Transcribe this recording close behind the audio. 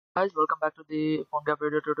Guys, welcome back to the Phonegap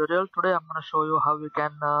video tutorial. Today I'm going to show you how we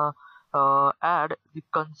can add the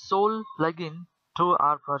console plugin to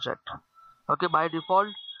our project. Okay, by default,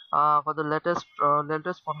 for the latest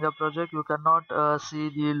Phonegap project, you cannot see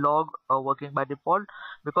the log working by default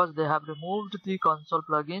because they have removed the console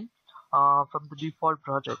plugin from the default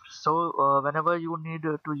project. So whenever you need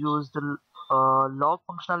to use the log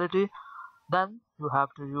functionality, then you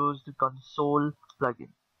have to use the console plugin.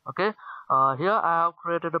 Okay, here I have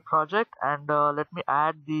created a project, and let me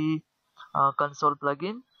add the console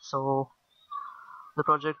plugin. So the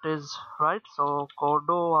project is right, so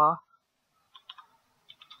Cordova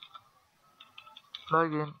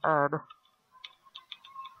plugin add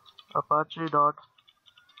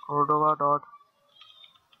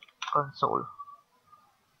apache.cordova.console.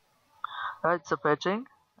 It's a fetching,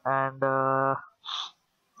 and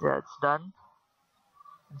yeah, it's done,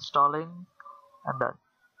 installing and done.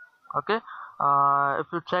 Okay, if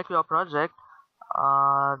you check your project,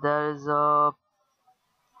 there is a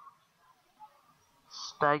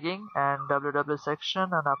tagging and www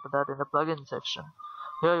section, and after that in the plugin section,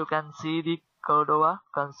 here you can see the Cordova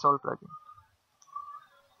console plugin,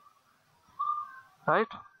 right?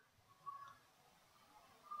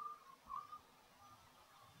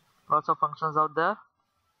 Lots of functions out there,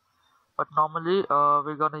 but normally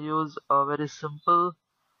we're gonna use a very simple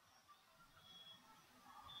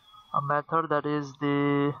method, that is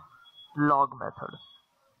the log method.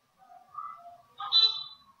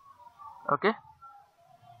 Okay,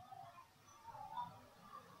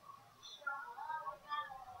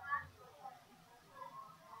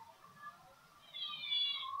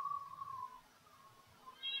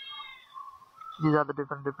 these are the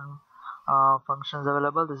different functions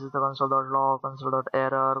available. This is the console.log,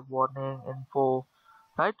 console.error, warning, info,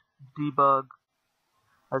 right? Debug,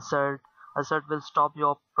 assert. Assert will stop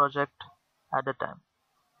your project at the time.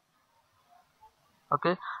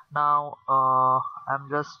 Okay, now I'm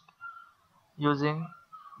just using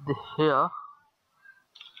the here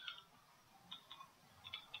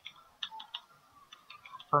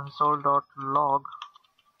console.log.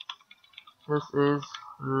 This is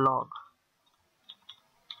log.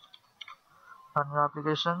 Run your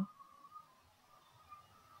application,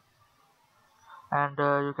 and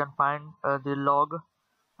you can find the log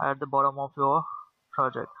at the bottom of your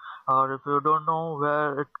project. Or if you don't know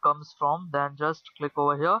where it comes from, then just click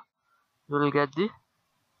over here, you will get the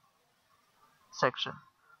section.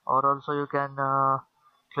 Or also you can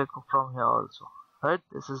click from here also, right?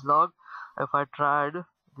 This is log. If I tried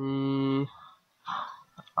the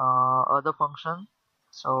other function,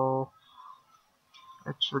 so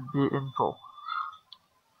it should be info,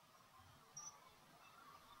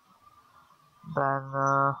 then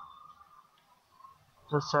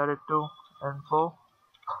just set it to info.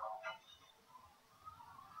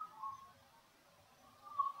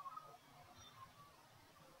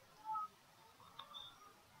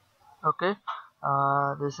 Okay,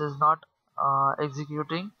 this is not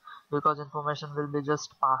executing because information will be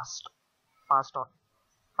just passed on,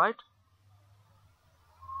 right?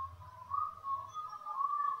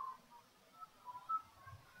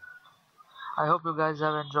 I hope you guys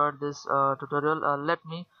have enjoyed this tutorial. Let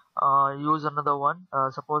me use another one.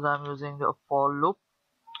 Suppose I'm using a for loop.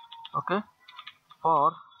 Okay,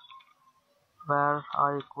 for where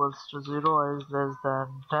I equals to 0, I is less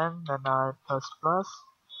than 10, then I plus,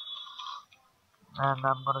 and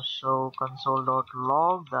I'm gonna show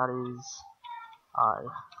console.log, that is I.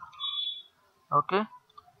 Okay,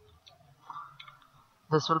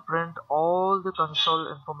 this will print all the console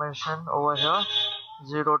information over here,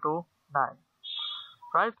 0 to 9,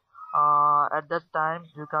 right? At that time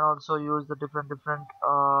you can also use the different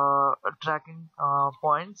tracking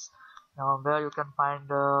points where you can find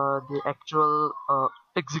the actual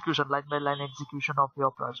execution, line by line execution of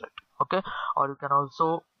your project. Okay, or you can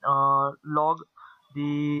also log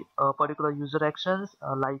the particular user actions,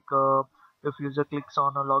 like if user clicks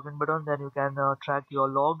on a login button, then you can track your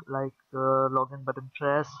log, like login button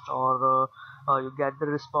pressed, or you get the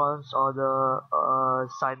response, or the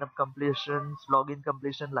sign up completions, login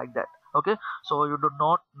completion, like that. Okay, so you do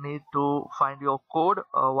not need to find your code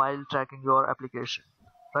while tracking your application,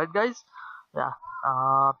 right guys? Yeah,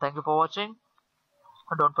 thank you for watching.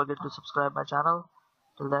 Don't forget to subscribe my channel.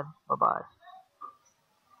 Till then, bye bye.